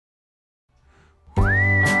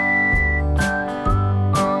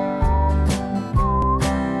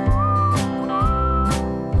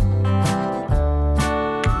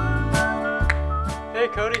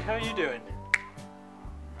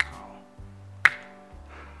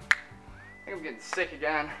think I'm getting sick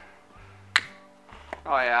again.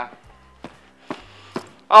 Oh yeah.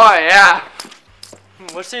 Oh yeah.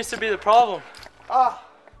 What seems to be the problem?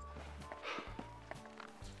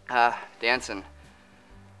 Dancing.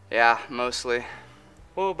 Yeah, mostly.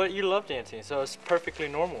 Well, but you love dancing, so it's perfectly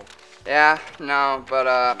normal. Yeah, no, but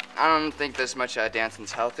I don't think this much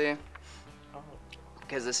dancing's healthy. Oh.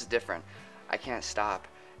 Because this is different. I can't stop,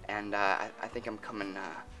 and I think I'm coming.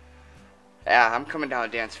 Yeah, I'm coming down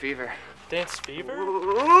with dance fever. Dance fever?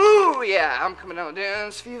 Ooh, yeah, I'm coming down with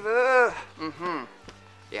dance fever.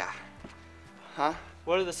 Yeah. Huh?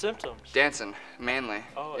 What are the symptoms? Dancing, mainly.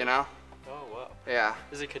 Oh, you know? Oh, wow. Yeah.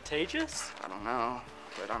 Is it contagious? I don't know,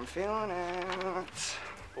 but I'm feeling it.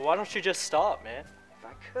 Well, why don't you just stop, man? If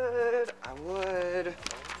I could, I would.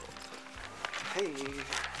 Hey.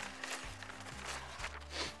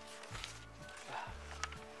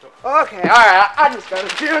 Okay, alright, I just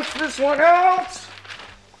gotta dance this one out.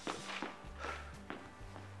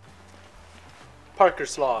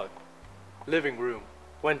 Parker's log. Living room.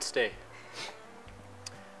 Wednesday.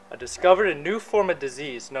 I discovered a new form of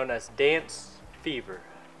disease known as dance fever.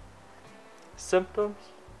 Symptoms?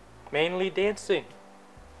 Mainly dancing.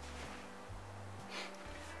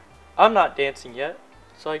 I'm not dancing yet,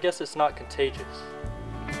 so I guess it's not contagious.